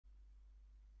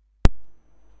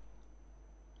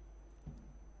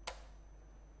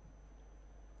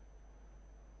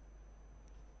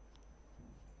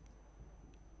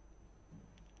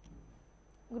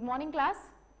Good morning class,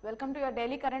 welcome to your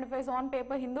daily current affairs on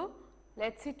paper Hindu.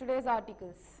 Let's see today's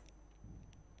articles.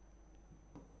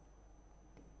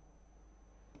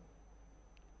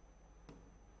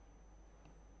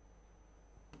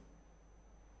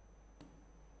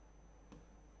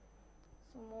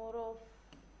 So more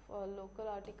of local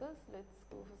articles, let's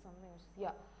go for something else.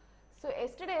 Yeah. So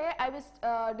yesterday I was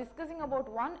discussing about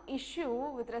one issue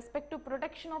with respect to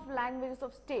protection of languages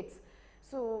of states.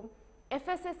 So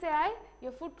FSSAI,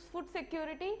 your food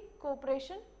security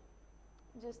cooperation,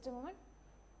 just a moment.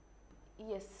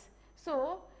 Yes,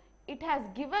 so it has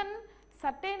given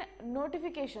certain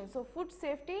notifications. So Food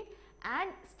Safety and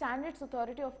Standards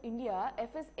Authority of India,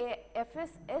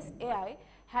 FSSAI,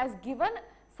 has given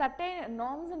certain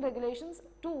norms and regulations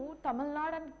to Tamil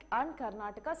Nadu and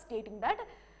Karnataka, stating that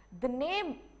the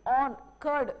name on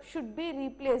curd should be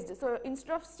replaced. So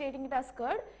instead of stating it as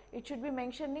curd, it should be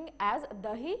mentioning as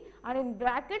dahi, and in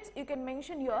brackets you can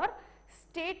mention your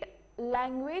state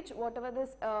language, whatever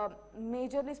this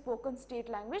majorly spoken state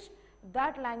language,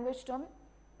 that language term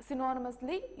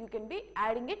synonymously you can be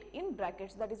adding it in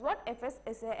brackets. That is what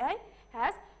FSSAI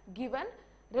has given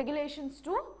regulations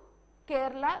to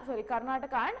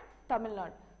Karnataka and Tamil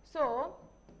Nadu. So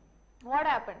what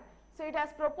happened? So it has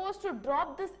proposed to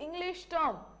drop this English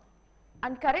term,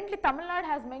 and currently Tamil Nadu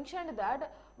has mentioned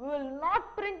that we will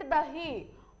not print dahi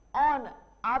on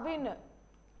Avin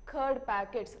curd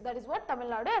packets. That is what Tamil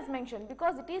Nadu has mentioned,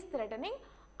 because it is threatening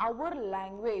our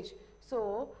language.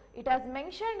 So it has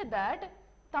mentioned that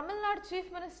Tamil Nadu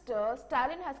Chief Minister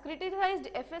Stalin has criticized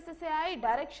FSSAI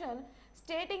direction,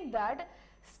 stating that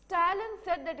Stalin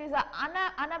said that is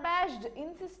unabashed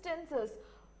insistences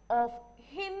of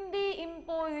Hindi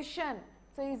imposition.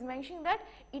 So he is mentioning that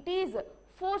it is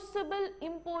forcible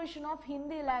imposition of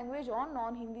Hindi language on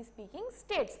non-Hindi speaking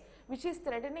states, which is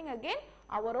threatening again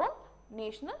our own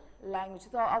national language,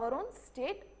 so our own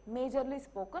state majorly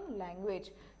spoken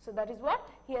language. So that is what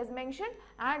he has mentioned,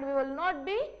 and we will not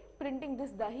be printing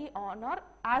this dahi on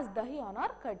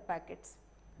our curd packets,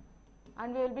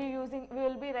 and we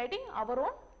will be writing our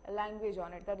own language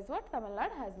on it. That is what Tamil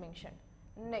Nadu has mentioned.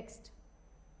 Next.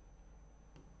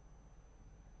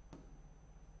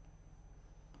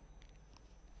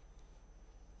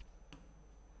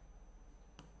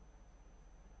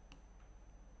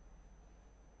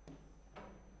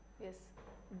 Yes.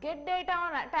 Get data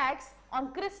on attacks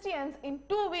on Christians in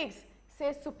 2 weeks,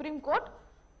 says Supreme Court,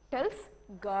 tells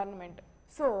government.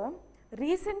 So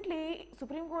recently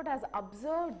Supreme Court has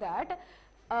observed that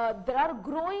there are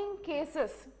growing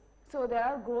cases. So there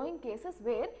are growing cases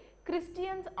where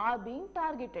Christians are being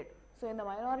targeted. So in the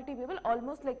minority people,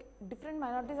 almost like different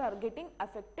minorities are getting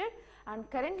affected, and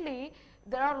currently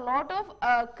there are a lot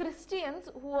of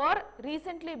Christians who are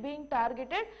recently being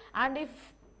targeted, and if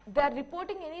they are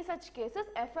reporting any such cases,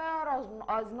 FIR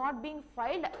is not being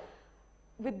filed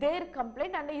with their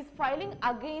complaint and is filing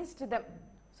against them.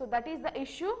 So that is the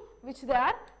issue which they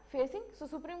are facing. So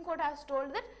Supreme Court has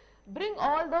told that bring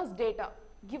all those data,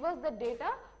 give us the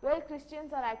data where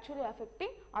Christians are actually affecting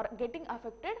or getting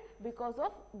affected because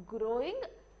of growing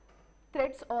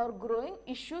threats or growing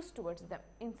issues towards them,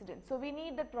 incidents. So we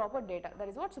need the proper data. That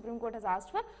is what Supreme Court has asked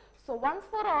for. So once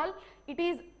for all it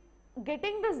is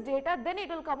getting this data, then it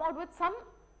will come out with some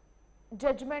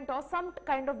judgment or some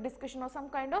kind of discussion or some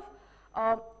kind of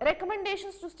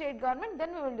recommendations to state government,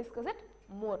 then we will discuss it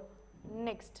more.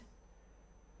 Next.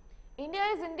 India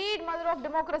is indeed mother of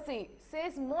democracy,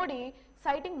 says Modi,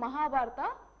 citing Mahabharata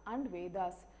and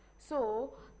Vedas.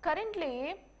 So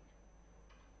currently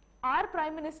our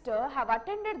Prime Minister have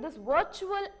attended this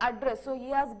virtual address. So he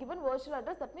has given virtual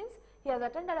address, that means he has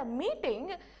attended a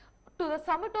meeting to the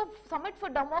Summit for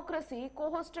Democracy,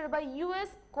 co-hosted by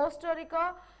US, Costa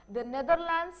Rica, the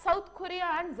Netherlands, South Korea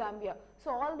and Zambia. So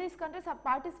all these countries have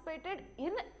participated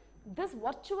in this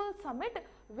virtual summit,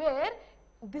 where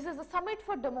this is a summit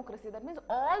for democracy. That means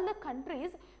all the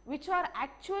countries which are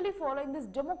actually following this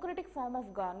democratic form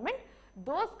of government,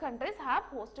 those countries have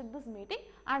hosted this meeting,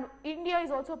 and India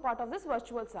is also part of this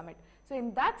virtual summit. So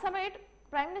in that summit,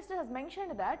 Prime Minister has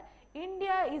mentioned that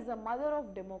India is the mother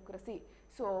of democracy.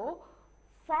 So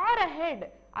far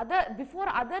ahead, before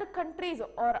other countries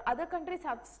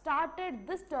have started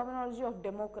this terminology of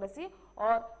democracy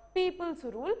or people's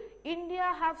rule,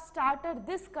 India have started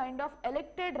this kind of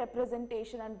elected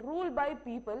representation and rule by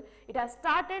people. It has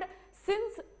started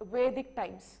since Vedic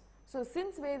times. So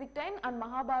since Vedic time and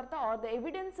Mahabharata are the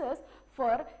evidences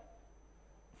for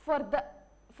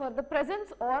the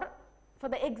presence or for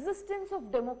the existence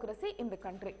of democracy in the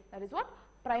country. That is what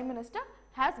Prime Minister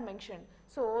has mentioned.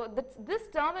 So this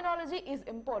terminology is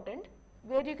important,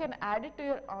 where you can add it to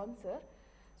your answer.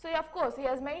 So of course he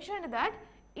has mentioned that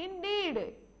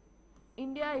indeed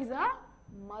India is a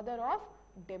mother of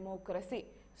democracy.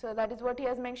 So that is what he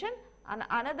has mentioned. And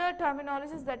another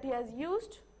terminologies that he has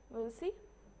used, we will see,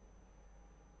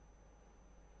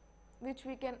 which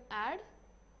we can add.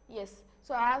 Yes.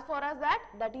 So as far as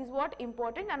that is what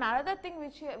important. And another thing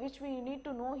which we need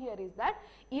to know here is that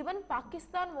even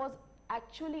Pakistan was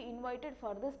actually invited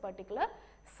for this particular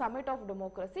summit of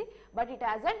democracy, but it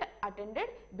hasn't attended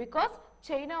because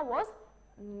China was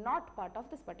not part of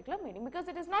this particular meeting, because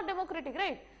it is not democratic,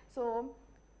 right? So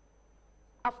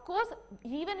of course,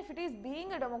 even if it is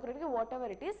being a democratic, whatever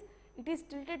it is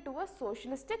tilted towards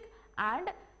socialistic, and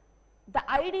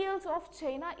the ideals of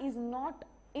China is not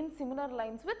in similar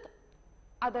lines with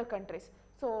other countries.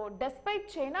 So despite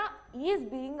China is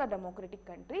being a democratic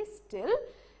country, still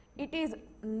it is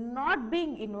not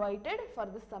being invited for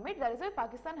the summit. That is why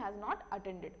Pakistan has not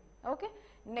attended. Okay.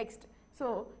 Next,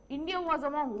 so India was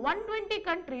among 120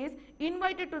 countries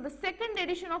invited to the second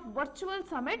edition of virtual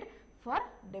summit for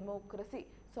democracy.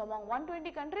 So among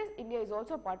 120 countries, India is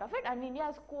also part of it, and India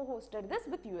has co-hosted this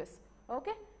with US.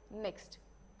 Okay. Next,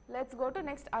 let's go to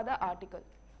next other article.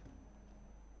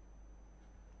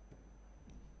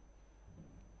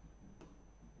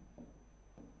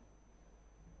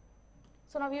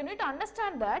 So now you need to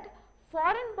understand that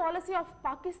foreign policy of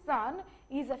Pakistan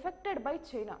is affected by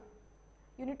China.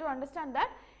 You need to understand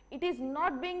that it is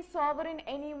not being sovereign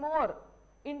anymore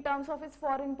in terms of its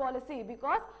foreign policy,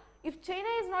 because if China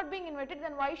is not being invited,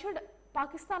 then why should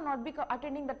Pakistan not be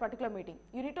attending that particular meeting?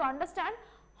 You need to understand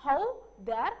how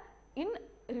they are in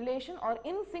relation or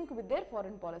in sync with their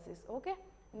foreign policies. Okay.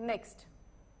 Next,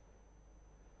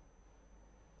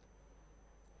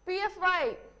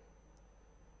 PFI.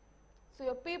 So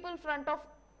your People Front of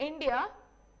India.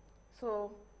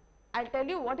 So I'll tell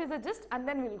you what is the gist and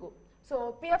then we'll go.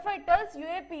 So PFI tells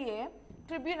UAPA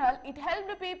tribunal it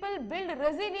helped people build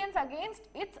resilience against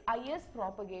its IS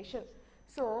propagation.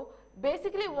 So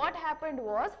basically what happened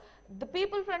was the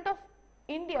People Front of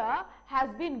India has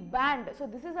been banned. So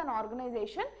this is an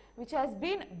organization which has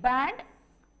been banned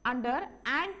under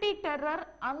Anti-Terror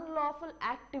Unlawful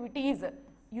Activities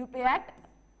UP Act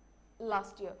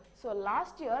last year. So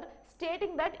last year,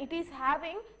 stating that it is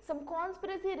having some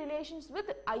conspiracy relations with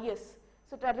IS.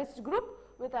 So terrorist group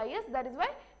with IS, that is why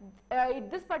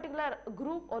this particular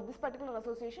group or this particular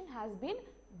association has been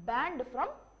banned from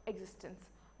existence.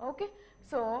 Okay.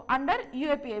 So under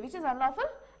UAPA, which is Unlawful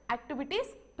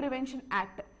Activities Prevention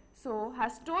Act. So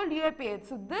has told UAPA,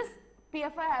 so this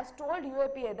PFI has told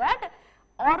UAPA that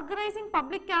organizing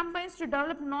public campaigns to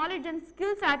develop knowledge and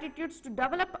skills, attitudes to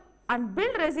develop and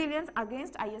build resilience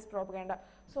against IS propaganda.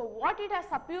 So what it has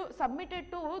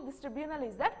submitted to this tribunal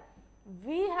is that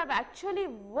we have actually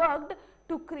worked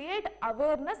to create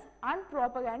awareness and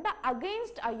propaganda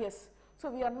against IS. So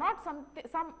we are not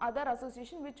some other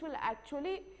association which will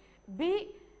actually be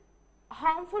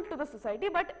harmful to the society,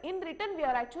 but in return we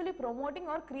are actually promoting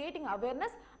or creating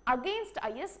awareness against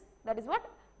IS. That is what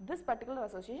this particular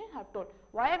association have told.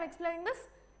 Why I am explaining this?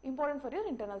 Important for your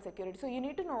internal security. So you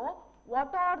need to know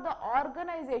what are the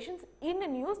organizations in the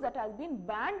news that has been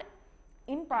banned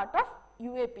in part of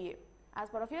UAPA as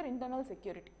part of your internal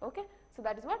security. Okay. So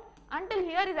that is what, until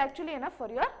here is actually enough for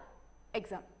your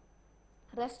exam.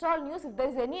 Rest all news, if there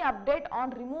is any update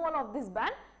on removal of this ban,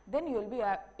 then you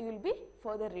will be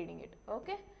further reading it.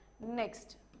 Okay.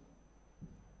 Next,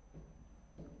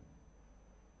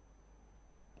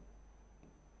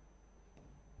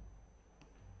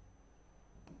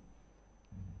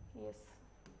 yes,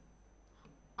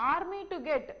 army to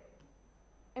get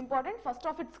important, first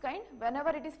of its kind,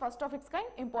 whenever it is first of its kind,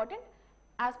 important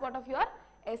as part of your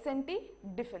S&T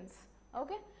defense.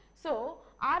 Okay. So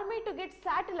army to get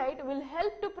satellite will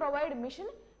help to provide mission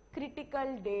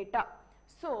critical data.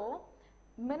 So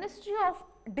Ministry of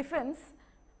Defense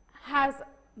has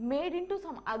made into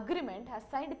some agreement, has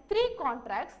signed 3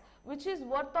 contracts which is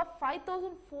worth of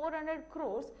 5,400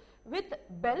 crores with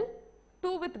BEL,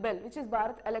 2 with BEL, which is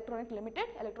Bharat Electronics Limited,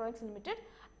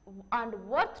 and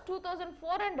worth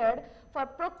 2,400 for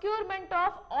procurement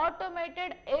of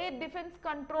automated air defense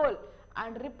control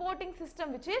and reporting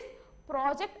system, which is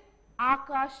Project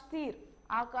Akash Tir.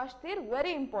 Akash Tir,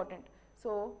 very important.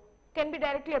 So can be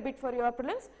directly a bit for your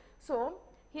prelims. So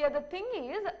here the thing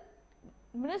is,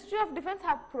 Ministry of Defense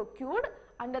have procured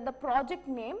under the project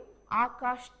name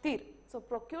Akash Tir. So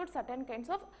procured certain kinds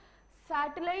of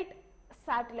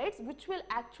satellites which will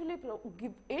actually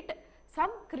give it some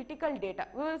critical data.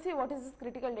 We will see what is this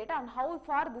critical data and how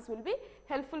far this will be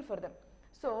helpful for them.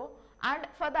 So, and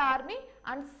for the army,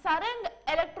 and Sarang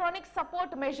electronic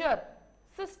support measure.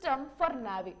 system for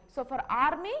Navy. So for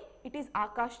Army it is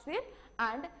Akash Tir,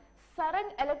 and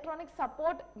Sarang electronic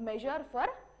support measure for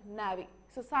Navy.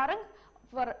 So Sarang,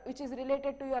 for which is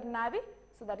related to your Navy,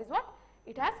 so that is what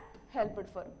it has helped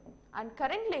for. And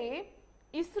currently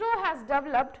ISRO has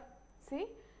developed, see,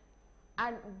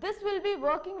 and this will be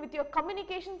working with your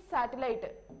communication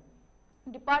satellite,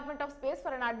 Department of Space,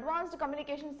 for an advanced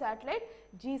communication satellite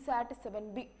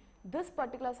GSAT-7B. This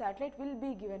particular satellite will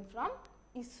be given from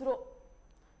ISRO.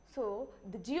 So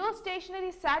the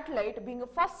geostationary satellite, being a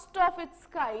first of its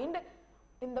kind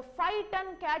in the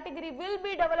 5-ton category, will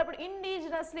be developed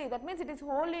indigenously. That means it is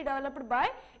wholly developed by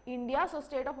India, so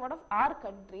state of what of our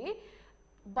country,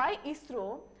 by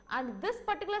ISRO, and this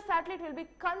particular satellite will be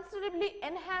considerably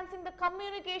enhancing the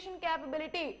communication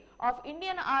capability of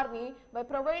Indian Army by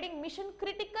providing mission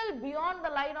critical beyond the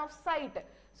line of sight.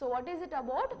 So what is it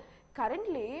about?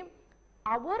 Currently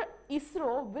our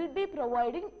ISRO will be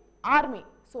providing Army,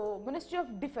 so Ministry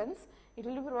of Defence, it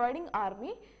will be providing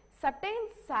Army certain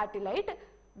satellite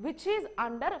which is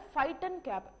under 5-ton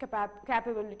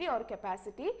capability or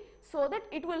capacity, so that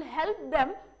it will help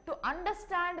them to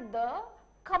understand the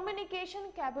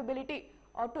communication capability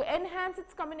or to enhance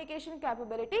its communication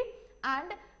capability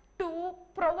and to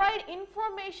provide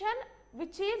information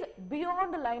which is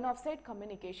beyond the line of sight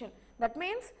communication. That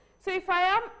means, so if I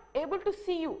am able to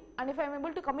see you and if I am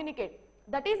able to communicate,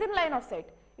 that is in line of sight.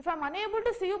 If I am unable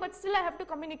to see you but still I have to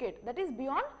communicate, that is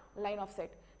beyond line of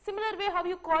sight. Similar way how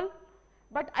you call,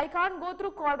 but I can't go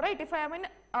through call, right? If I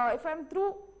am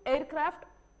through aircraft,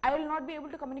 I will not be able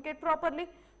to communicate properly.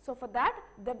 So for that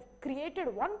they have created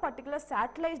one particular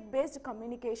satellite based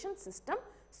communication system,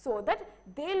 so that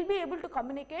they will be able to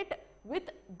communicate with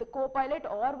the co-pilot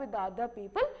or with the other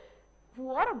people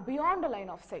who are beyond the line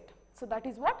of sight. So that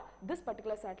is what this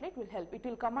particular satellite will help. It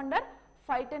will come under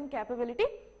 5-ton capability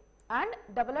and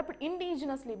developed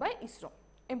indigenously by ISRO.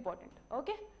 Important.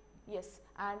 Okay. Yes.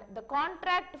 And the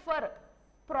contract for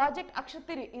Project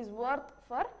Akshatir is worth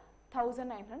for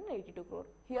 1982 crore.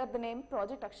 Here the name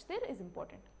Project Akshatir is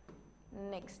important.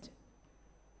 Next.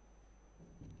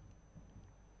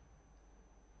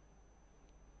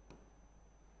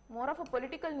 More of a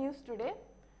political news today.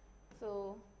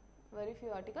 So very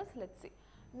few articles. Let's see.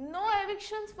 No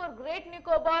evictions for Great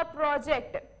Nicobar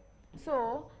project.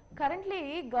 So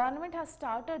currently government has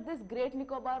started this Great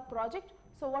Nicobar project.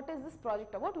 So what is this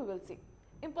project about? We will see.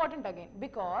 Important again,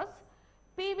 because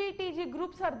PVTG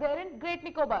groups are there in Great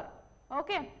Nicobar.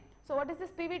 Okay. So what is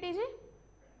this PVTG?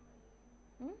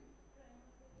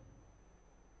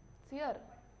 Here,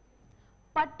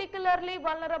 particularly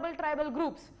vulnerable tribal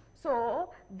groups.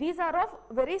 So these are of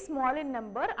very small in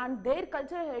number and their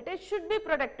cultural heritage should be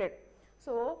protected.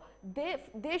 So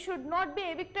they should not be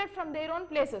evicted from their own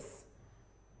places.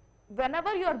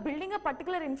 Whenever you are building a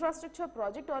particular infrastructure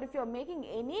project, or if you are making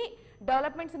any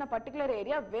developments in a particular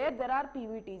area where there are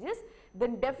PVTGs,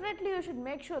 then definitely you should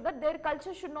make sure that their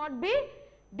culture should not be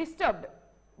disturbed.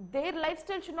 Their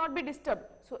lifestyle should not be disturbed.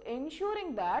 So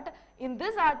ensuring that, in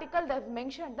this article they have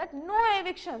mentioned that no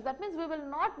evictions, that means we will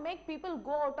not make people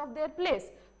go out of their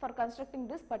place for constructing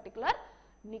this particular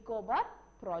Nicobar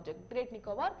project, Great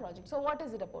Nicobar project. So what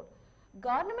is it about?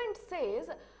 Government says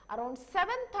around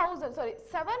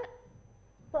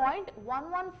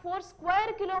 7.114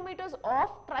 square kilometers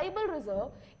of tribal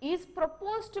reserve is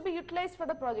proposed to be utilized for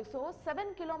the project. So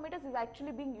 7 kilometers is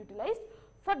actually being utilized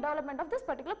for development of this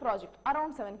particular project,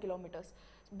 around 7 kilometers.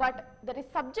 But that is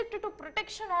subjected to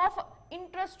protection of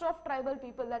interest of tribal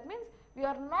people. That means we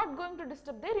are not going to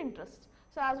disturb their interests.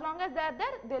 So as long as they are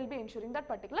there, they will be ensuring that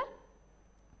particular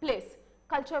place.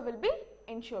 Culture will be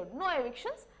ensured. No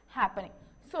evictions happening.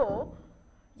 So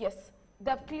yes,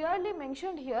 they have clearly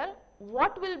mentioned here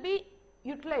what will be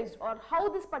utilized or how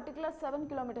this particular 7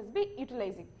 kilometers be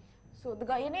utilizing. So the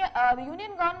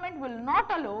union government will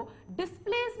not allow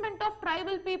displacement of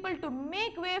tribal people to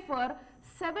make way for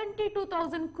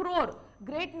 72,000 crore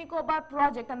Great Nicobar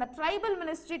project, and the tribal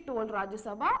ministry told Rajya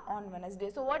Sabha on Wednesday.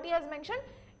 So what he has mentioned,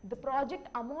 the project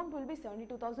amount will be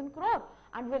 72,000 crore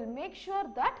and will make sure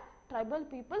that tribal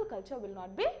people culture will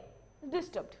not be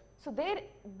disturbed. So there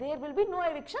will be no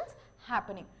evictions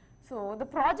happening. So the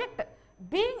project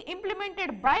being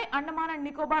implemented by Andaman and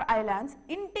Nicobar Islands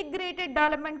Integrated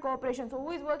Development Corporation. So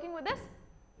who is working with this?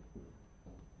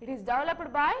 It is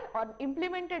developed by or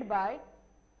implemented by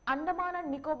Andaman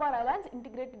and Nicobar Islands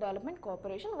Integrated Development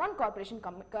Corporation, one corporation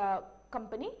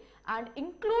company, and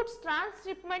includes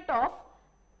transshipment of,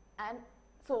 and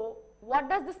so what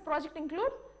does this project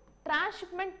include?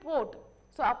 Transshipment port.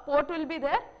 So a port will be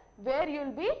there where you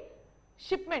will be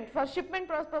shipment, for shipment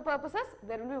purposes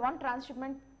there will be one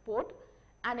transshipment port,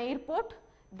 an airport,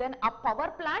 then a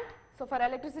power plant. So for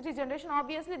electricity generation,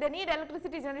 obviously they need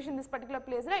electricity generation in this particular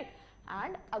place, right?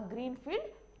 And a greenfield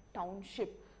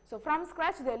township. So from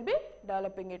scratch they will be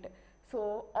developing it.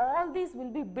 So all these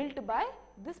will be built by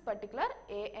this particular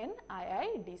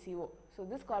ANIIDCO. So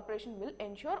this corporation will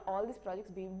ensure all these projects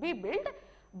be built,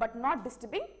 but not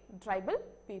disturbing tribal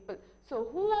people. So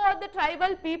who are the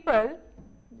tribal people?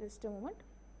 Just a moment.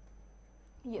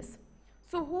 Yes.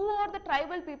 So who are the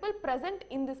tribal people present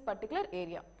in this particular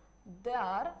area? They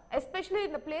are, especially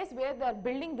in the place where they are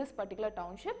building this particular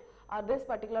township or this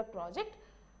particular project,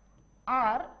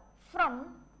 are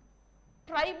from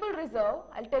tribal reserve.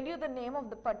 I will tell you the name of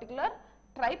the particular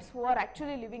tribes who are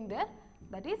actually living there,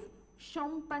 that is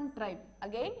Shompan tribe.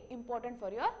 Again important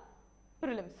for your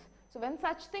prelims. So when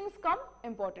such things come,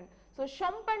 important. So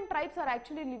Shompan tribes are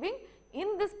actually living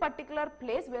in this particular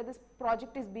place where this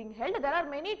project is being held. There are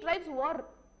many tribes who are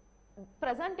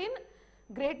present in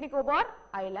Great Nicobar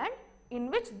Island,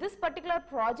 in which this particular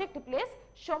project place,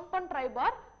 Shompan tribe,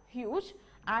 are huge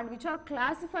and which are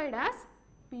classified as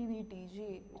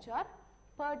PVTG, which are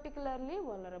particularly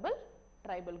vulnerable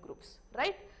tribal groups,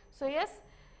 right? So yes,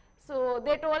 so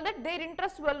they told that their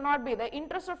interest will not be the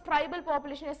interest of tribal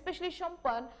population, especially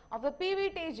Shompan of the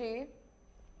PVTG.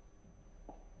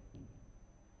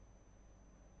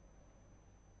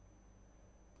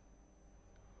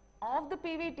 Of the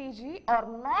PVTG are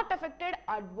not affected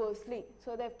adversely.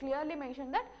 So they have clearly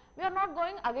mentioned that we are not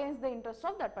going against the interest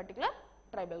of that particular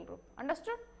tribal group.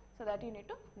 Understood? So that you need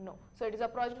to know. So it is a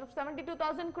project of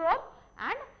 72,000 crore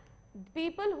and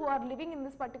people who are living in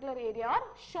this particular area are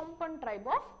Shompan tribe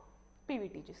of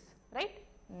PVTGs, right?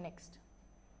 Next.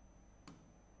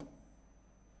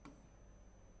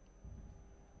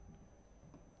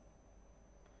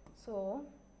 So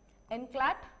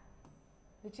NCLAT,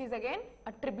 which is again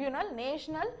a tribunal,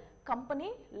 National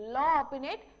Company Law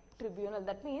Appellate Tribunal.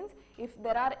 That means if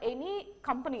there are any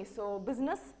companies, so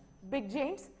business, big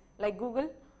giants like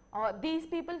Google, these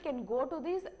people can go to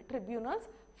these tribunals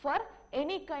for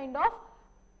any kind of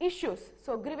issues.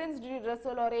 So grievance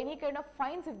redressal or any kind of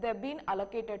fines if they have been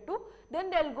allocated to,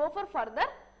 then they will go for further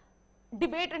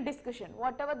debate and discussion.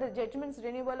 Whatever the judgments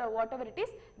renewal or whatever it is,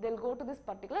 they will go to this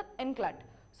particular NCLAT.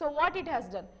 So what it has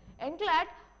done? NCLAT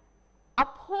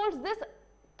upholds this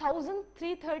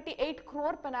 1,338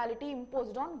 crore penalty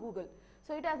imposed on Google.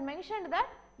 So it has mentioned that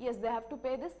yes, they have to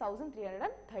pay this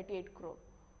 1,338 crore.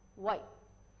 Why?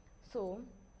 So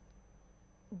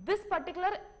this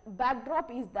particular backdrop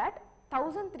is that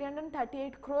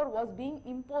 1,338 crore was being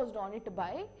imposed on it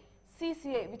by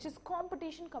CCI, which is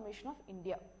Competition Commission of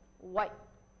India. Why?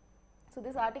 So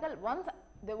this article, once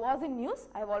there was in news,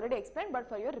 I have already explained, but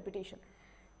for your repetition.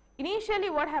 Initially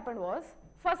what happened was,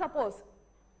 for suppose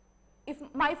if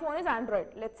my phone is Android,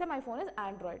 let's say my phone is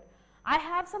Android, I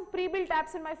have some pre-built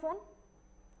apps in my phone.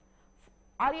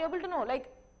 Are you able to know, like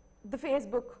the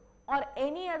Facebook or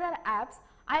any other apps,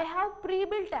 I have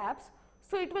pre-built apps,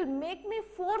 so it will make me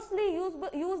forcefully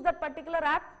use that particular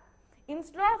app.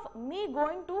 Instead of me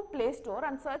going to Play Store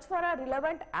and search for a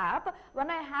relevant app, when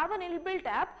I have an inbuilt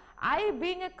app, I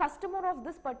being a customer of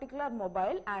this particular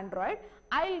mobile, Android,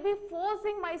 I will be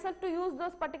forcing myself to use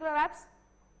those particular apps,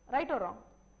 right or wrong?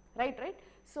 Right, right.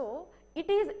 So it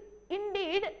is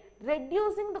indeed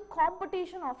reducing the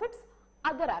competition of its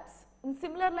other apps. In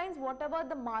similar lines, whatever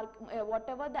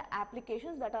the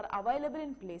applications that are available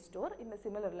in Play Store, in the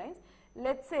similar lines,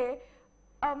 let's say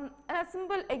a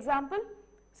simple example.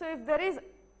 So if there is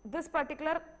this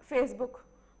particular Facebook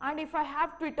and if I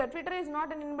have Twitter, Twitter is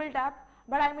not an inbuilt app,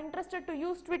 but I am interested to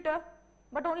use Twitter,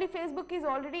 but only Facebook is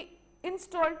already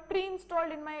installed,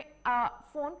 pre-installed in my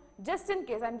phone, just in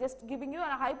case. I am just giving you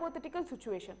a hypothetical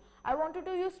situation. I wanted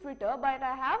to use Twitter, but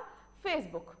I have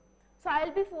Facebook. So I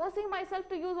will be forcing myself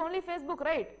to use only Facebook,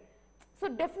 right? So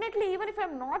definitely, even if I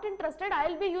am not interested, I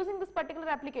will be using this particular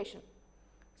application.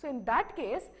 So in that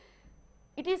case,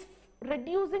 it is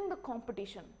reducing the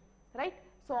competition, right?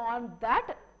 So on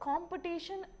that,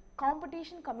 Competition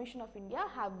Commission of India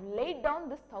have laid down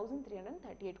this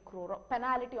 1,338 crore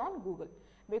penalty on Google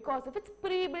because of its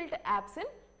pre-built apps in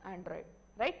Android,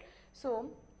 right?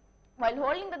 So while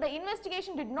holding that the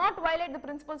investigation did not violate the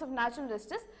principles of natural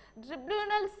justice, the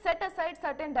tribunal set aside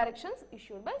certain directions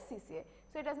issued by CCI.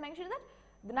 So it has mentioned that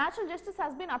the natural justice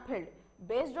has been upheld.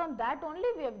 Based on that only,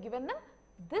 we have given them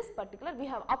this particular, we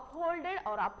have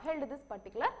upheld this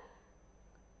particular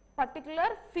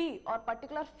fee or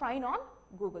particular fine on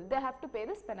Google. They have to pay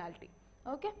this penalty.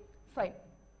 Okay, fine.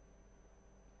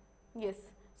 Yes.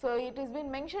 So it has been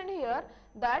mentioned here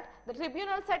that the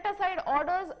tribunal set aside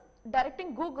orders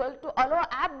directing Google to allow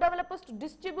app developers to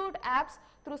distribute apps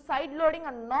through side loading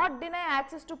and not deny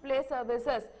access to Play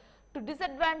services to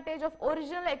disadvantage of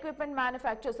original equipment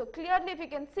manufacturers. So clearly if you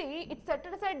can see, it set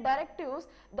aside directives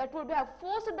that would have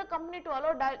forced the company to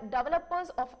allow developers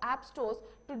of app stores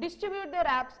to distribute their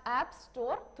app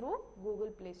store through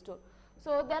Google Play Store.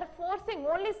 So they are forcing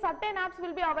only certain apps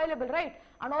will be available, right?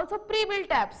 And also pre-built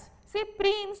apps. See,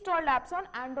 pre-installed apps on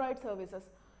Android services.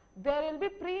 There will be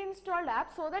pre-installed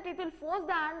apps so that it will force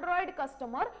the Android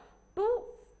customer to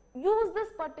use this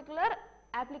particular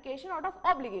application out of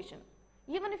obligation.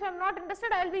 Even if I am not interested,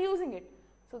 I will be using it.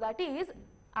 So that is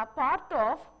a part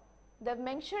of, they have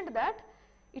mentioned that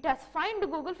it has fined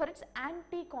Google for its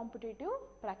anti-competitive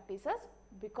practices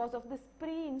because of this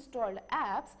pre-installed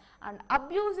apps and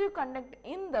abusive conduct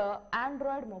in the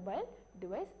Android mobile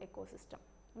device ecosystem.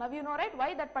 Now you know, right,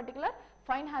 why that particular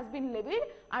fine has been levied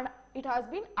and it has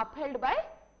been upheld by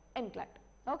NCLAT.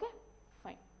 Okay,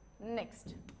 fine.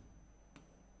 Next.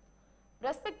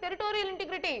 Respect territorial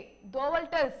integrity, Doval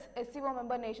tells SCO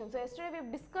member nations. So yesterday we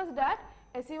have discussed that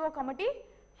SCO committee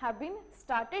have been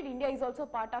started, India is also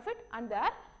part of it and they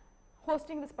are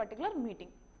hosting this particular meeting.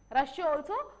 Russia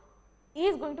also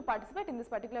is going to participate in this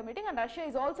particular meeting and Russia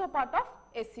is also part of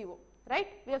SCO, right?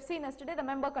 We have seen yesterday the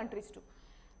member countries too.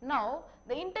 Now,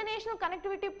 the international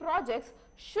connectivity projects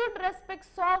should respect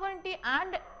sovereignty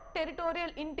and territorial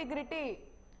integrity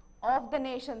of the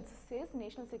nations, says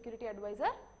National Security Advisor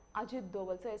Ajit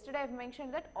Doval. So yesterday I have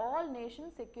mentioned that all nation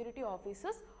security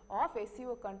officers of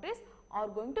SCO countries are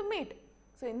going to meet.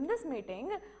 So in this meeting,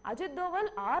 Ajit Doval,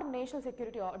 our National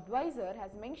Security Advisor,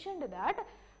 has mentioned that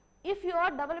if you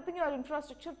are developing your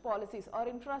infrastructure policies or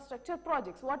infrastructure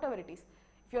projects, whatever it is,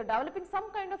 if you are developing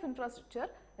some kind of infrastructure,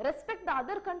 respect the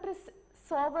other country's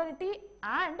sovereignty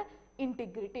and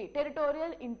integrity,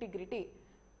 territorial integrity.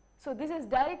 So this is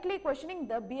directly questioning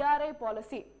the BRI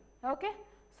policy. Okay.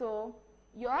 So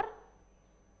your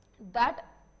that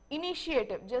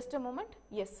initiative, just a moment,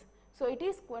 yes. So it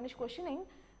is questioning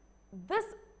this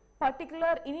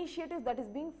particular initiative that is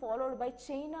being followed by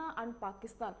China and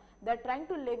Pakistan. They are trying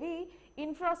to levy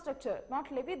infrastructure,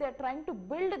 not levy, they are trying to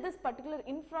build this particular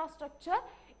infrastructure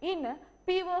in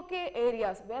POK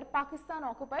areas where Pakistan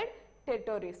occupied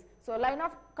territories. So line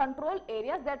of control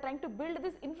areas, they are trying to build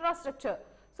this infrastructure.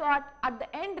 So at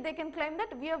the end they can claim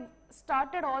that we have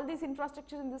started all these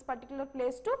infrastructures in this particular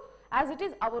place too, as it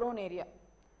is our own area.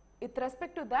 With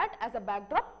respect to that, as a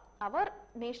backdrop, our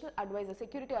national advisor,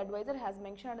 security advisor has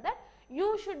mentioned that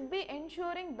you should be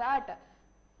ensuring that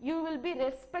you will be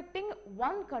respecting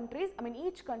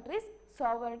each country's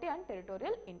sovereignty and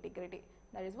territorial integrity.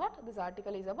 That is what this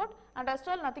article is about, and rest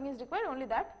all nothing is required, only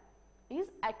that is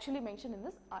actually mentioned in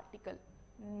this article.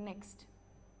 Next.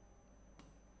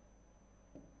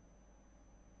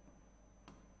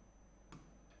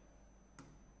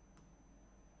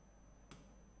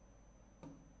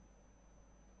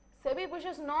 SEBI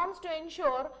pushes norms to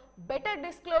ensure better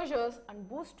disclosures and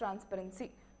boost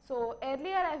transparency. So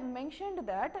earlier I have mentioned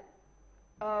that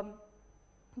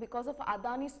because of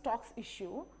Adani stocks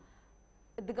issue,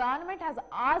 the government has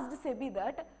asked SEBI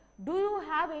that do you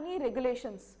have any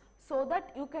regulations so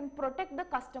that you can protect the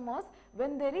customers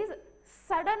when there is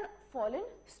sudden fall in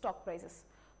stock prices.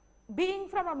 Being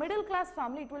from a middle class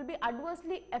family, it will be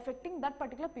adversely affecting that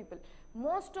particular people.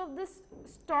 Most of this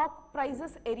stock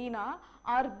prices arena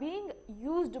are being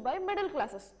used by middle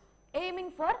classes,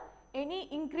 aiming for any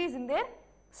increase in their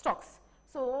stocks.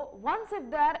 So once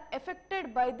if they are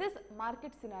affected by this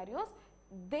market scenarios,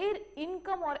 their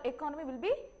income or economy will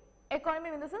be, economy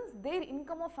in the sense their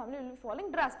income or family will be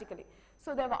falling drastically.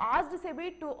 So they have asked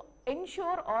SEBI to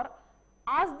ensure or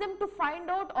ask them to find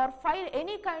out or file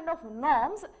any kind of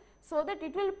norms so that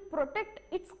it will protect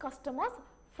its customers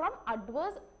from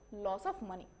adverse loss of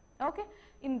money. Okay.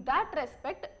 In that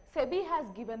respect, SEBI has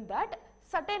given that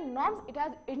certain norms it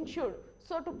has ensured,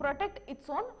 so to protect its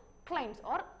own clients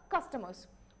or customers.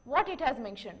 What it has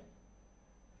mentioned?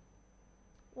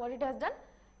 What it has done?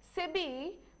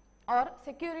 SEBI or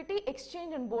Security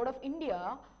Exchange and Board of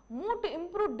India moved to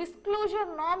improve disclosure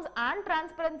norms and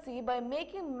transparency by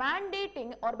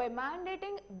mandating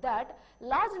that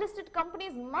large listed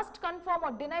companies must confirm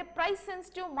or deny price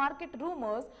sensitive market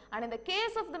rumors, and in the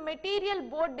case of the material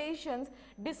board decisions,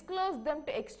 disclose them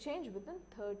to exchange within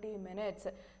 30 minutes.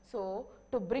 So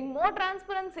to bring more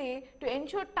transparency, to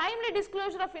ensure timely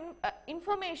disclosure of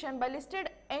information by listed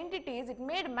entities, it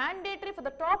made mandatory for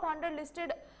the top 100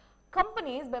 listed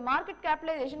companies by market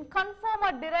capitalization confirm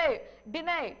or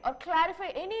deny or clarify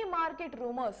any market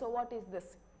rumors. So what is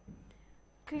this?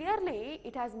 Clearly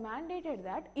it has mandated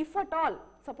that if at all,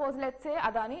 suppose let us say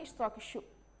Adani stock issue,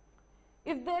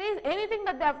 if there is anything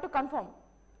that they have to confirm,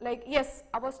 like yes,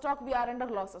 our stock we are under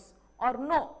losses, or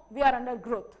no, we are under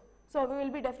growth, so we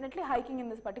will be definitely hiking in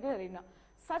this particular arena.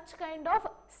 Such kind of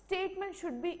statement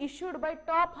should be issued by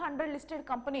top 100 listed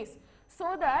companies,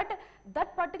 so that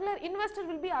that particular investor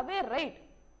will be aware, right?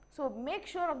 So make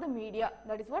sure of the media.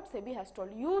 That is what SEBI has told.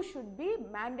 You should be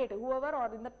mandated, whoever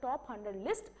are in the top 100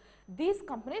 list, these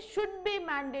companies should be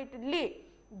mandatedly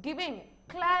giving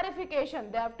clarification.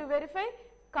 They have to verify,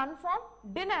 confirm,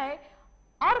 deny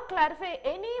or clarify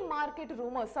any market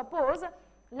rumors. Suppose,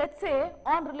 let's say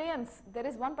on Reliance there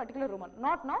is one particular rumor,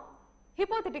 not now,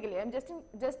 hypothetically, I am just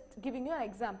giving you an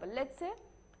example. Let's say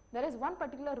there is one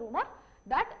particular rumor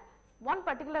that one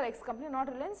particular X company, not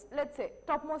Reliance, let's say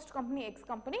topmost company X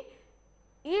company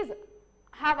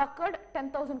have occurred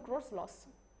 10,000 crores loss.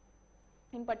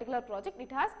 In particular project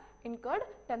it has incurred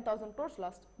 10,000 crores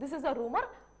loss. This is a rumor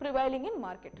prevailing in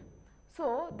market.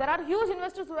 So there are huge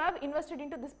investors who have invested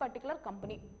into this particular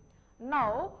company.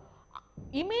 Now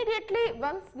immediately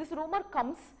once this rumor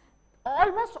comes,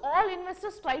 almost all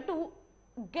investors try to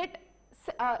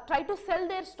sell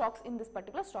their stocks in this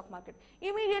particular stock market.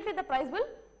 Immediately the price will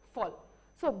fall.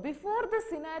 So before the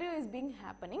scenario is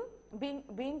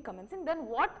commencing, then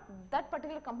what that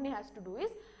particular company has to do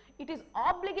is, it is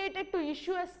obligated to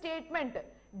issue a statement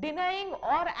denying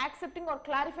or accepting or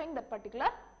clarifying that particular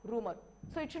rumor.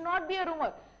 So it should not be a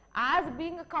rumor. As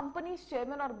being a company's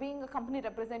chairman or being a company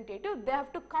representative, they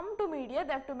have to come to media,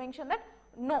 they have to mention that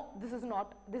no, this is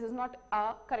not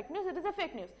a correct news, it is a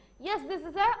fake news. Yes, this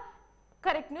is a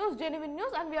correct news, genuine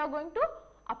news, and we are going to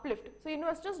uplift. So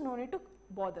investors no need to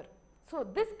bother. So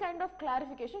this kind of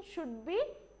clarification should be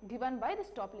given by the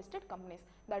top listed companies.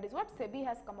 That is what SEBI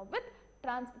has come up with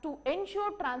to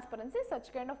ensure transparency.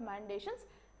 Such kind of mandations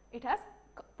it has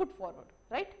put forward,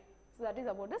 right? So that is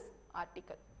about this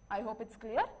article. I hope it's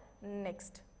clear.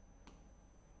 Next.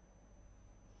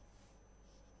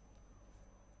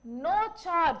 No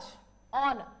charge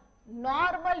on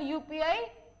normal UPI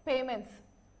payments,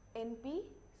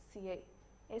 NPCI.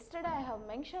 Yesterday I have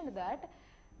mentioned that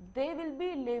they will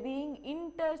be levying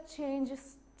interchange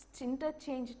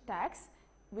tax,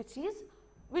 which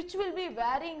will be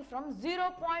varying from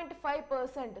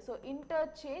 0.5%. So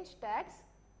interchange tax,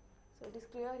 so it is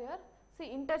clear here. See,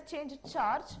 interchange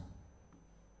charge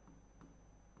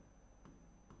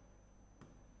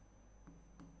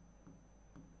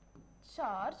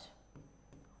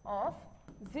of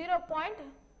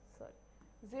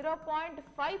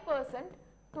 0.5%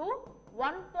 to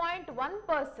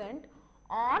 1.1%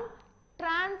 on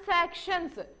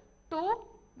transactions to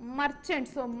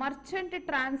merchants. So merchant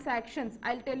transactions,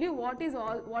 I will tell you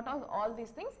what are all these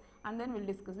things, and then we will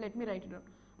discuss. Let me write it down.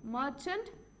 Merchant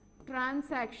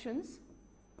transactions,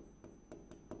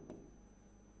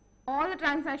 all the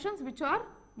transactions which are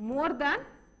more than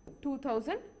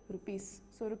 2,000 rupees.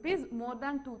 So rupees more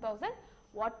than 2,000,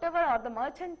 whatever are the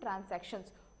merchant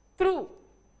transactions through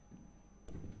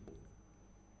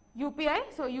UPI,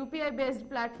 so UPI based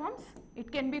platforms,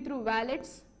 it can be through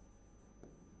wallets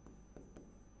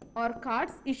or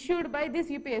cards issued by this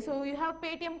UPI. So you have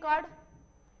Paytm card,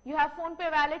 you have PhonePe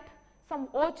wallet, some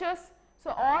vouchers,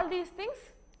 so all these things,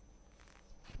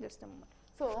 just a moment.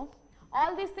 So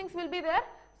all these things will be there.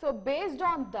 So based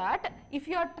on that, if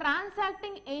you are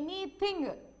transacting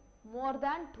anything more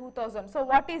than 2,000, so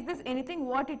what is this anything,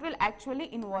 what it will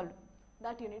actually involve,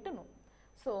 that you need to know.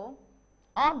 So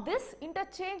on this,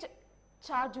 interchange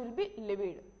charge will be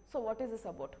levied. So what is this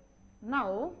about?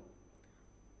 Now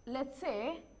let's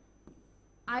say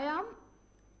I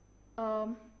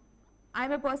am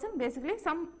a person, basically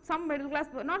some middle class,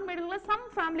 not middle class, some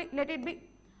family, let it be.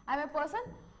 I am a person,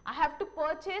 I have to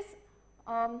purchase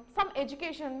some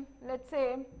education, let's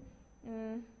say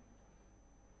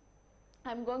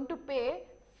I am going to pay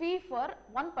fee for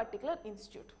one particular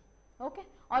institute, okay,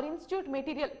 or institute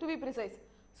material to be precise.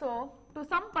 So to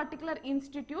some particular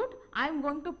institute I am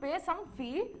going to pay some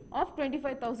fee of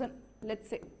 25,000, let's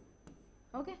say,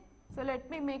 okay. So let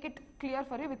me make it clear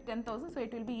for you with 10,000, so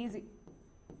it will be easy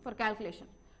for calculation.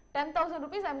 10,000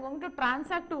 rupees I am going to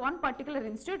transact to one particular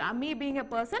institute, me being a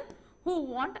person who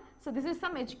want, so this is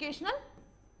some educational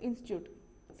institute,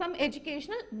 some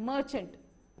educational merchant.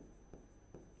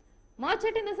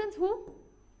 Merchant in the sense who?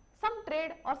 Some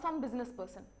trade or some business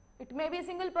person. It may be a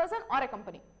single person or a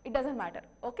company, it does not matter,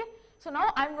 okay. So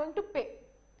now I am going to pay.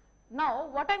 Now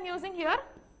what I am using here,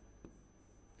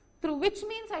 through which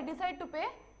means I decide to pay,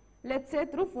 let us say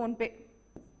through PhonePe.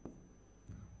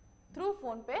 Through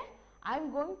PhonePe, I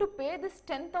am going to pay this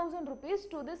 10,000 rupees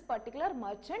to this particular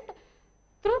merchant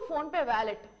through PhonePe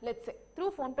wallet, let us say.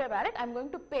 Through PhonePe wallet, I am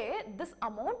going to pay this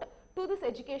amount to this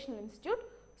educational institute,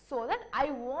 so that I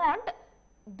want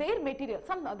their material,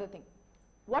 some other thing.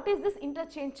 What is this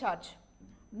interchange charge?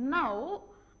 Now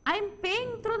I am paying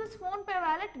through this phone pay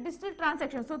wallet digital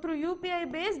transaction. So through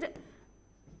UPI based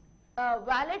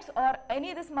wallets or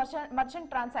any this merchant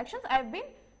transactions, I have been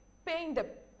paying them.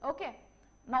 Okay.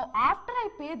 Now after I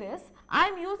pay this, I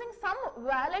am using some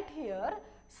wallet here.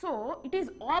 So it is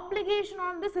obligation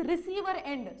on this receiver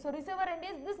end. So receiver end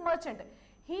is this merchant.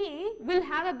 He will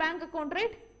have a bank account,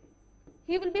 right?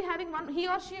 He will be having one, he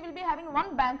or she will be having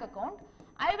one bank account.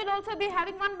 I will also be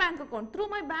having one bank account. Through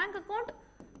my bank account,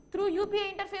 through UPI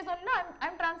interface only I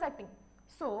am transacting.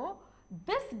 So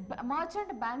this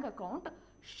merchant bank account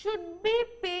should be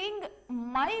paying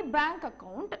my bank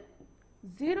account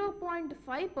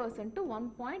 0.5% to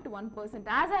 1.1%.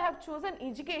 As I have chosen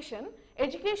education,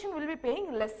 education will be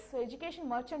paying less. So this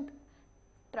merchant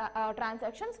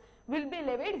transactions will be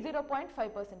levied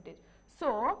 0.5%.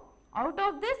 So out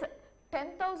of this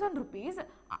 10,000 rupees,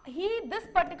 this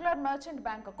particular merchant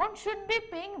bank account should be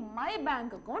paying my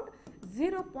bank account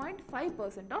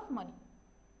 0.5% of money.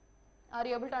 Are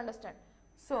you able to understand?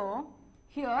 So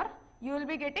here you will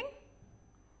be getting,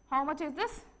 how much is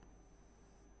this?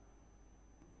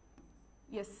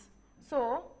 Yes.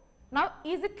 So now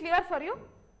is it clear for you?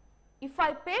 If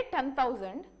I pay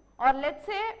 10,000, or let's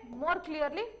say more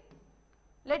clearly,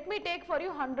 let me take for you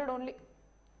 100 only.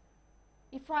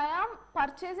 If I am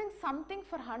purchasing something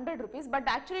for 100 rupees, but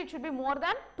actually it should be more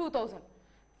than 2,000.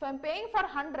 If I am paying for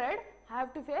 100, I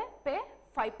have to pay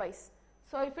 5 pice.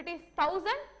 So if it is 1,000,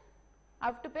 I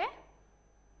have to pay,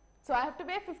 so I have to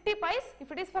pay 50 pice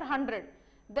if it is for 100.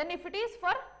 Then if it is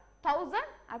for 1,000,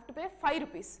 I have to pay 5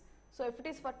 rupees. So if it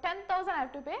is for 10,000, I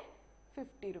have to pay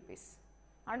 50 rupees.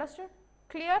 Understood?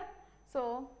 Clear?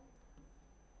 So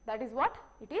that is what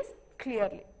it is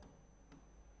clearly.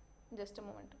 Just a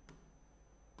moment.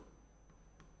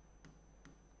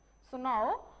 So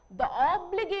now the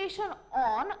obligation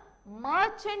on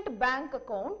merchant bank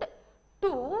account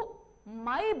to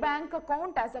my bank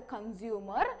account as a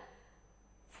consumer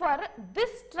for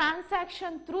this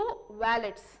transaction through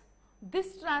wallets,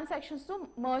 this transactions to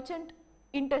merchant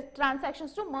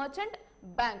transactions to merchant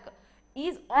bank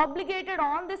is obligated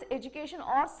on this education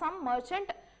or some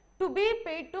merchant to be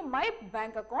paid to my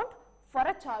bank account for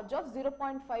a charge of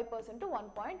 0.5% to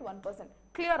 1.1%.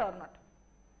 Clear or not?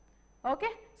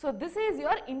 Okay. So this is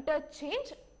your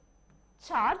interchange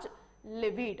charge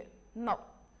levied now.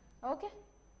 Okay.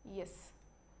 Yes.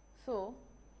 So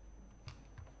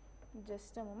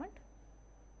just a moment.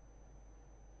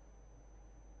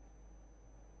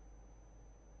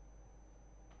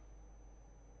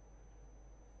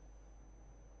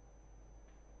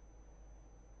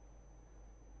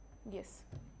 Yes.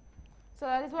 So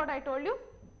that is what I told you.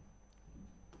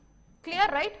 Clear,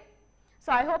 right?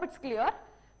 So I hope it's clear.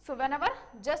 So whenever,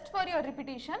 just for your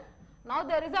repetition, now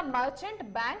there is a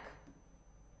merchant bank,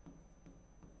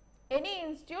 any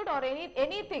institute or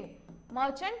anything,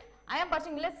 merchant, I am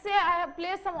purchasing, let's say I have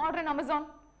placed some order in Amazon,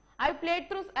 I paid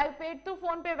through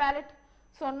phone pay wallet.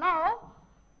 So now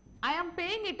I am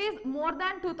paying, it is more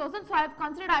than 2,000, so I have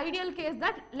considered ideal case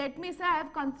that, let me say I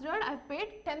have considered, I have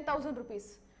paid 10,000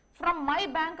 rupees from my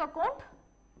bank account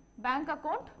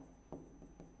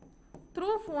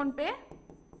through phone pay.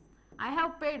 I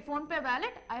have paid phone pay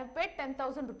wallet, I have paid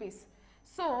 10,000 rupees.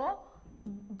 So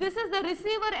this is the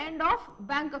receiver end of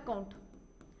bank account.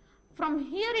 From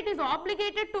here it is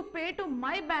obligated to pay to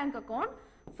my bank account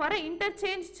for an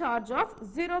interchange charge of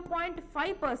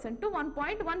 0.5% to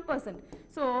 1.1%.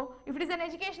 So if it is an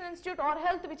educational institute or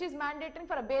health which is mandatory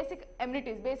for a basic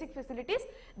amenities, basic facilities,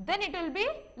 then it will be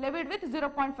levied with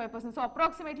 0.5%. So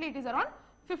approximately it is around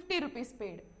 50 rupees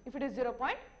paid if it is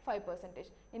 0.5%.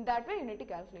 In that way you need to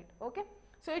calculate. Okay.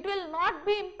 So it will not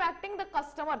be impacting the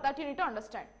customer, that you need to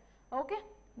understand. Okay.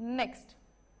 Next.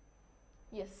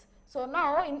 Yes. So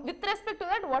now with respect to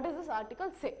that, what does this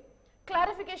article say?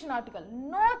 Clarification article.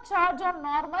 No charge on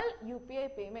normal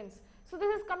UPI payments. So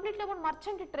this is completely about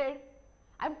merchant trade.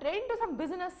 I am trading to some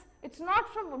business. It's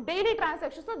not from daily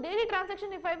transactions. So daily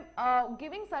transaction, if I am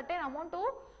giving certain amount to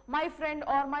my friend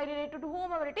or my relative, to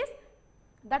whomever it is,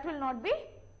 that will not be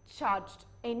charged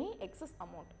any excess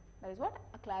amount. That is what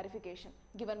a clarification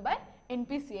given by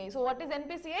NPCI. So what is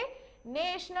NPCI?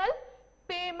 National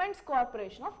Payments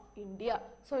Corporation of India.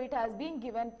 So it has been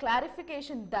given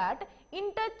clarification that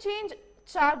interchange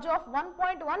charge of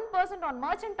 1.1% on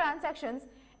merchant transactions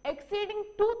exceeding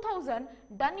 2,000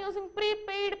 done using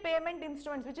prepaid payment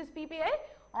instruments, which is PPI,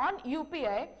 on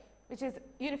UPI, which is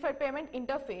Unified Payment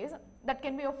Interface, that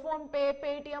can be a phone pay,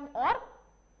 Paytm or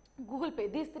Google Pay.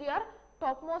 These three are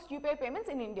topmost UPI payments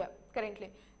in India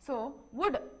currently. So,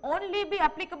 would only be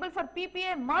applicable for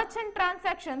PPA merchant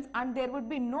transactions and there would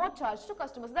be no charge to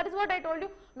customers. That is what I told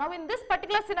you. Now, in this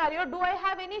particular scenario, do I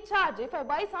have any charge? If I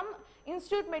buy some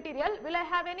institute material, will I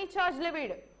have any charge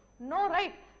levied? No,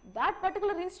 right? That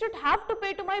particular institute have to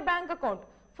pay to my bank account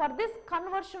for this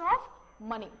conversion of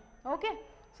money. Okay?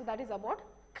 So, that is about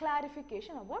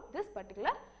clarification about this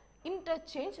particular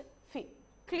interchange fee.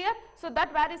 Clear? So,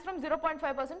 that varies from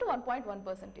 0.5% to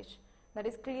 1.1%. That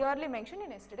is clearly mentioned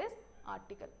in yesterday's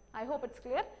article. I hope it's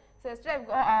clear. So, yesterday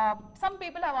some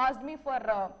people have asked me for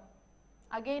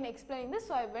again explaining this,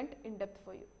 so I went in depth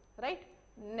for you. Right?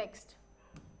 Next.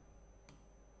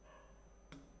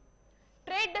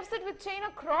 Trade deficit with China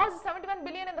crossed 71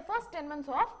 billion in the first 10 months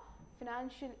of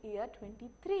financial year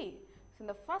 23. So, in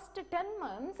the first 10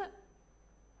 months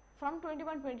from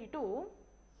 21-22,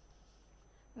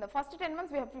 in the first 10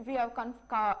 months we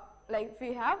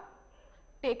have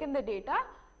taken the data.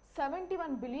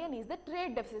 71 billion is the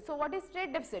trade deficit. So, what is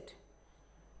trade deficit?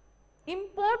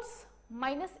 Imports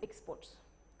minus exports.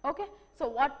 Okay. So,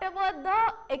 whatever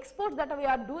the exports that we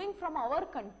are doing from our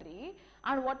country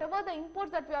and whatever the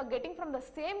imports that we are getting from the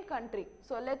same country.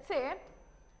 So, let us say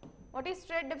what is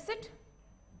trade deficit?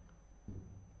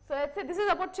 So, let us say this is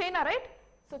about China, right?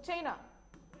 So, China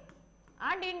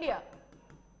and India.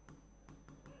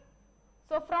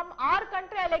 So, from our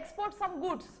country I will export some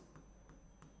goods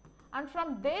and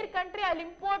from their country I will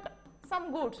import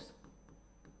some goods.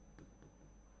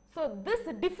 So, this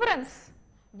difference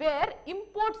where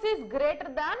imports is greater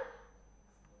than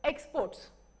exports.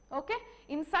 Okay.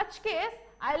 In such case,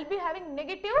 I will be having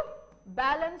negative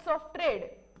balance of trade.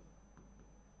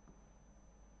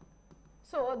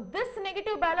 So, this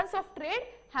negative balance of trade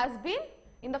has been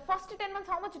in the first 10 months,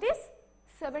 how much it is?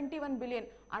 71 billion,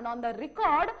 and on the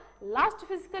record last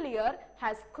fiscal year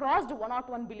has crossed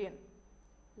 101 billion.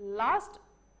 Last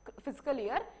fiscal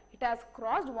year it has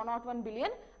crossed 101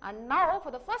 billion, and now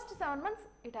for the first 7 months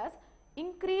it has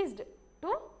increased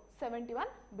to 71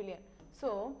 billion.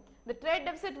 So, the trade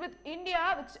deficit with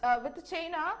India with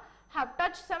China have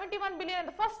touched 71 billion in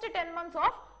the first 10 months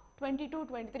of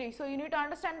 22-23. So, you need to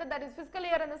understand that that is fiscal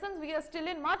year, in the sense we are still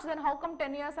in March, then how come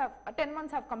 10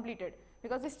 months have completed?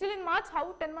 Because we are still in March,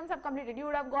 how 10 months have completed? You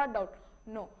would have got doubt.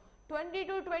 No.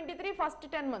 22-23 first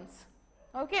 10 months.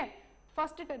 Okay.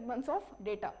 First 10 months of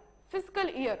data. Fiscal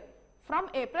year from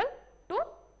April to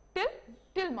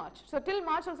till March. So, till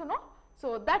March also no.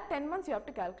 So, that 10 months you have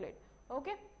to calculate.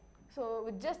 Okay. So,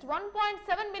 with just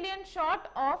 1.7 billion short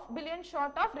of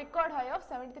record high of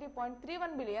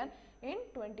 73.31 billion in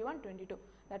 21-22.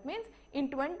 That means in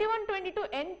 21-22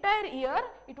 entire year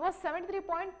it was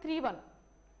 73.31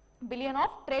 billion of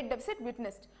trade deficit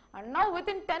witnessed, and now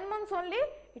within 10 months only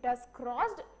it has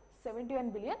crossed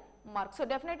 71 billion mark. So,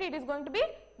 definitely it is going to be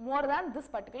more than this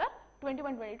particular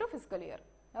 21-22 fiscal year.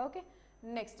 Okay.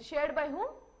 Next, shared by whom?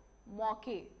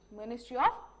 MoKI, Ministry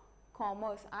of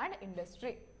Commerce and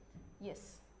Industry.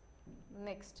 Yes.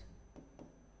 Next.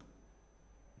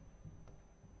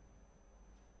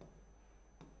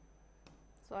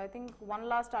 So, I think one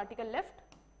last article left.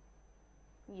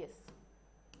 Yes,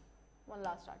 one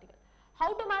last article.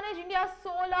 How to manage India's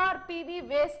solar PV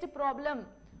waste problem.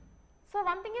 So,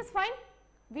 one thing is fine.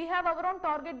 We have our own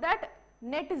target that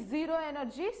net zero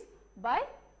energies by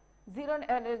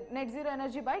net zero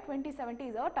energy by 2070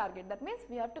 is our target. That means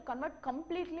we have to convert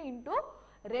completely into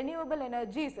renewable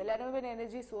energies, renewable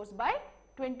energy source by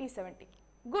 2070.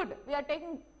 Good. We are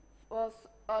taking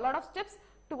a lot of steps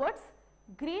towards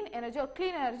green energy or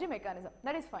clean energy mechanism.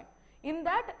 That is fine. In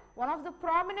that, one of the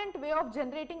prominent way of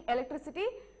generating electricity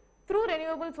through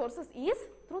renewable sources is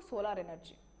through solar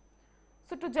energy.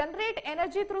 So, to generate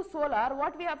energy through solar,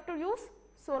 what we have to use?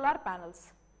 Solar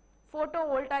panels.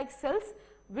 Photovoltaic cells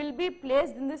will be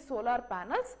placed in the solar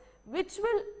panels, which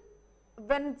will,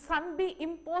 when sun be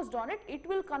imposed on it, it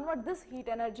will convert this heat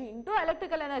energy into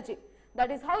electrical energy.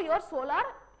 That is how your solar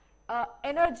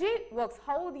energy works.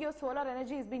 How your solar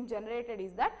energy is being generated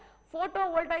is that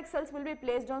photovoltaic cells will be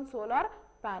placed on solar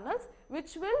panels,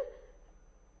 which will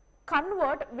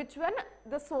convert, which when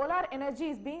the solar energy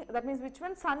is being, that means which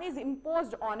when sun is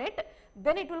imposed on it,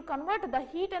 then it will convert the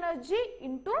heat energy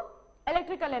into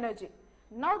electrical energy.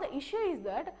 Now, the issue is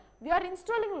that we are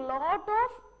installing a lot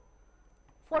of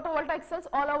photovoltaic cells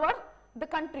all over the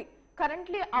country.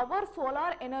 Currently, our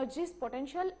solar energy's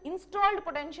potential, installed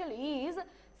potential is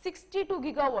 62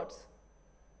 gigawatts.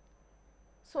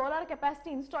 Solar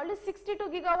capacity installed is 62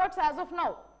 gigawatts as of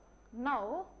now.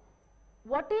 Now,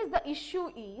 what is the issue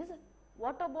is,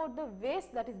 what about the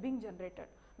waste that is being generated?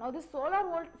 Now this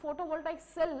photovoltaic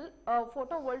cells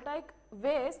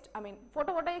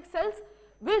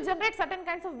will generate certain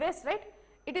kinds of waste, right?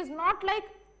 It is not like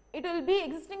it will be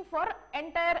existing for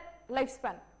entire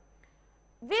lifespan.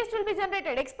 Waste will be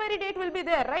generated, expiry date will be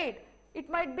there, right? It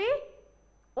might be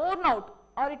worn out,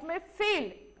 or it may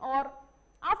fail, or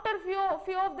after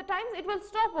few of the times it will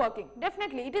stop working.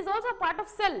 Definitely, it is also part of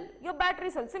cell, your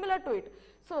battery cell, similar to it.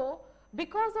 So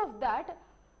because of that,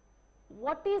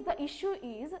 what is the issue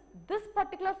is, this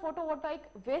particular photovoltaic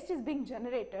waste is being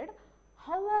generated.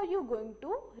 How are you going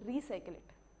to recycle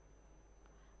it?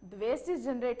 The waste is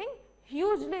generating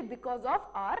hugely because of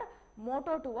our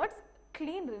motto towards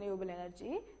clean renewable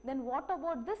energy. Then what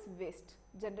about this waste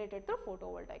generated through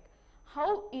photovoltaic?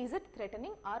 How is it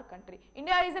threatening our country?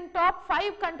 India is in top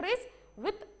 5 countries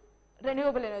with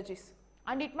renewable energies,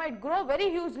 and it might grow very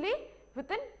hugely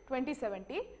within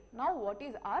 2070. Now what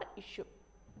is our issue?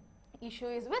 Issue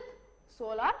is with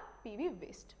solar PV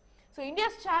waste. So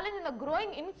India's challenge in the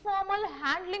growing informal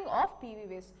handling of PV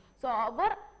waste. So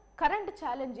our current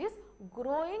challenge is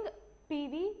growing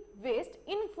PV waste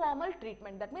informal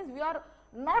treatment. That means we are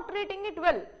not treating it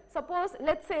well. Suppose,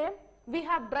 let's say we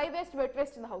have dry waste, wet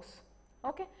waste in the house.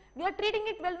 Okay, we are treating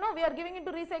it well. No, we are giving it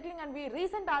to recycling, and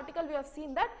recent article we have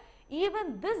seen that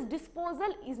even this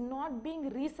disposal is not being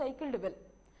recycled well.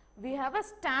 We have a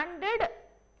standard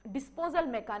disposal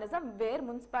mechanism where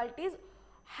municipalities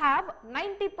have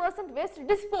 90% waste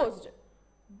disposed,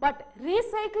 but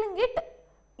recycling it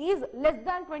is less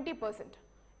than 20%.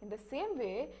 In the same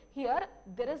way, here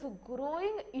there is a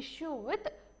growing issue with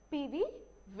PV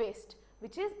waste,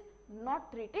 which is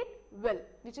not treated well,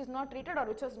 which is not treated or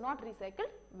which was not recycled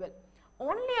well.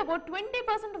 Only about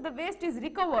 20% of the waste is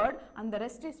recovered and the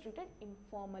rest is treated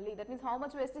informally. That means how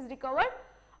much waste is recovered?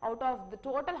 Out of the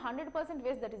total 100%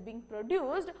 waste that is being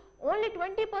produced, only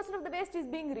 20% of the waste is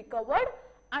being recovered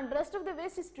and rest of the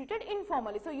waste is treated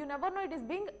informally. So you never know it is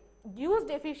being used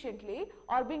efficiently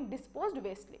or being disposed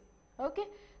wastely. Okay.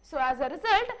 So as a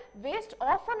result, waste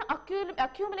often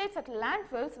accumulates at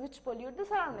landfills which pollute the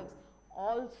surroundings.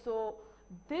 Also,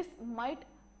 this might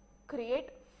create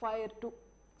fire too.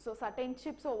 So certain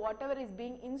chips or whatever is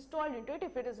being installed into it,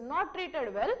 if it is not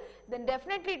treated well, then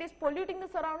definitely it is polluting the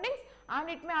surroundings and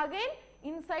it may again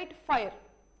incite fire,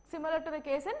 similar to the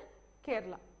case in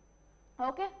Kerala.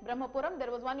 Okay, Brahmapuram,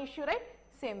 there was one issue, right?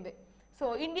 Same way.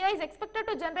 So India is expected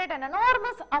to generate an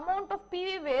enormous amount of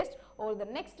PV waste over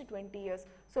the next 20 years.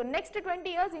 So next 20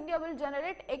 years, India will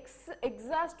generate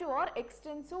exhaustive or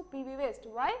extensive PV waste.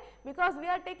 Why? Because we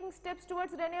are taking steps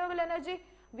towards renewable energy.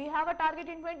 We have a target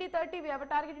in 2030, we have a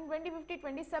target in 2050,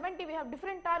 2070, we have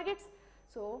different targets.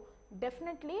 So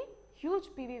definitely huge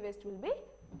PV waste will be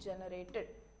generated.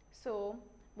 So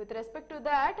with respect to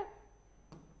that,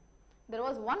 there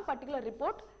was one particular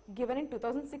report given in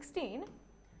 2016.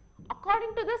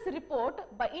 According to this report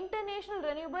by International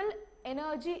Renewable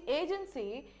Energy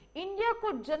Agency, India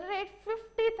could generate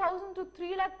 50,000 to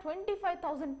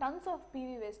 3,25,000 tons of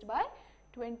PV waste by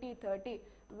 2030.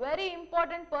 Very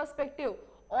important perspective.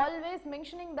 Always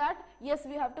mentioning that yes,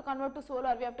 we have to convert to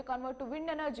solar, we have to convert to wind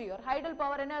energy or hydel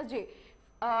power energy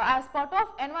as part of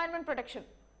environment protection.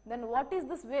 Then what is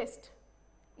this waste?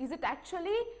 Is it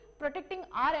actually protecting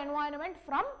our environment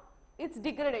from its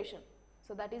degradation?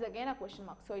 So that is again a question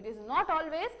mark. So it is not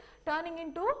always turning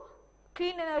into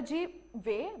clean energy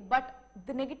way, but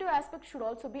the negative aspect should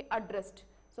also be addressed.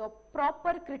 So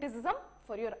proper criticism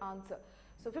for your answer.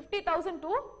 So 50,000 to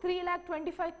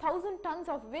 3,25,000 tons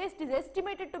of waste is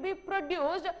estimated to be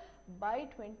produced by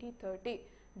 2030.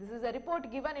 This is a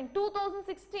report given in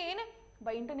 2016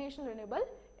 by International Renewable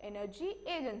Energy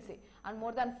Agency, and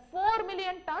more than 4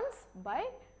 million tons by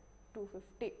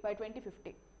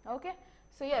 2050. Okay.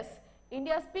 So yes,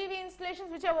 India's PV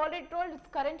installations, which I have already told, it's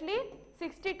currently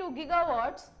 62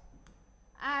 gigawatts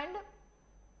and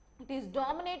it is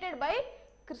dominated by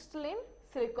crystalline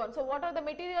silicon. So what are the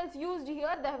materials used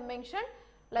here? They have mentioned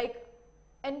like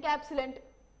encapsulant,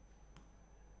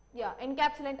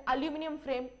 aluminum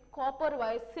frame, copper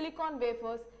wires, silicon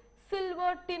wafers,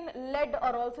 silver, tin, lead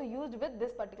are also used with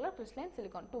this particular crystalline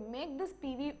silicon. To make this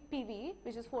PV,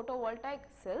 which is photovoltaic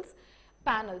cell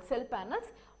panels,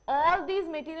 all these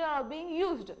materials are being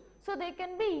used. So they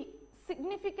can be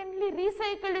significantly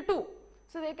recycled too.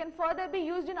 So they can further be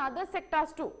used in other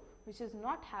sectors too, which is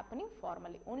not happening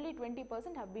formally. Only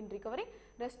 20% have been recovering,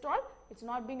 rest all it's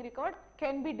not being recovered,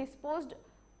 can be disposed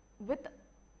with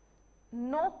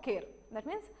no care. That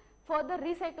means further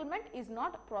recyclement is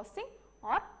not processing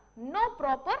or no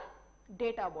proper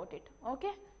data about it.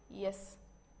 Okay. Yes.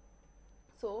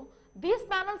 So these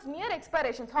panels near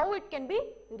expirations, how it can be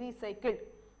recycled?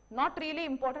 Not really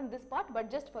important this part,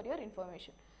 but just for your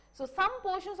information. So some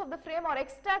portions of the frame are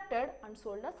extracted and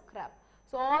sold as scrap.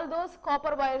 So all those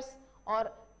copper wires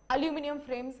or aluminum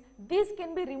frames, these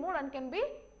can be removed and can be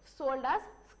sold as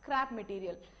scrap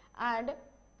material. And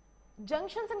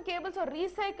junctions and cables are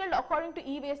recycled according to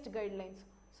e-waste guidelines.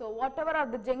 So whatever are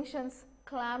the junctions,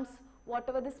 clamps,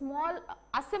 whatever the small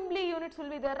assembly units will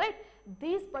be there, right?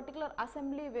 These particular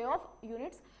assembly way of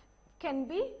units can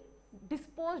be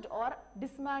disposed or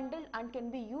dismantled and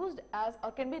can be used as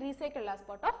or can be recycled as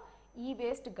part of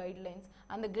e-waste guidelines.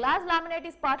 And the glass laminate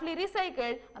is partly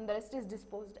recycled and the rest is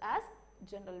disposed as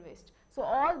general waste. So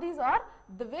all these are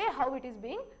the way how it is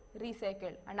being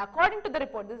recycled. And according to the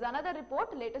report, this is another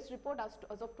report, latest report as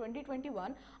of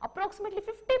 2021, approximately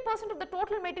 50% of the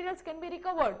total materials can be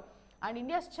recovered. And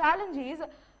India's challenge is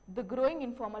the growing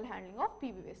informal handling of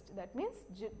PV waste. That means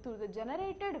through the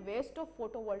generated waste of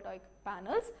photovoltaic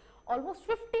panels, almost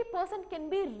 50% can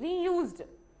be reused.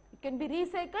 It can be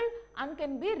recycled and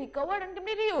can be recovered and can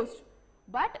be reused.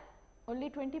 But only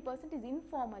 20% is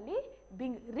informally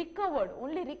being recovered.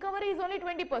 Only recovery is only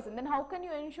 20%. Then how can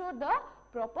you ensure the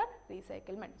proper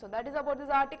recyclement? So that is about this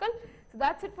article. So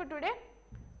that's it for today.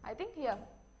 I think, yeah.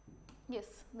 Yes,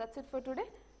 that's it for today.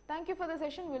 Thank you for the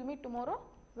session. We'll meet tomorrow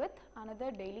with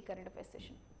another daily current affairs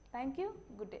session. Thank you.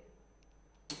 Good day.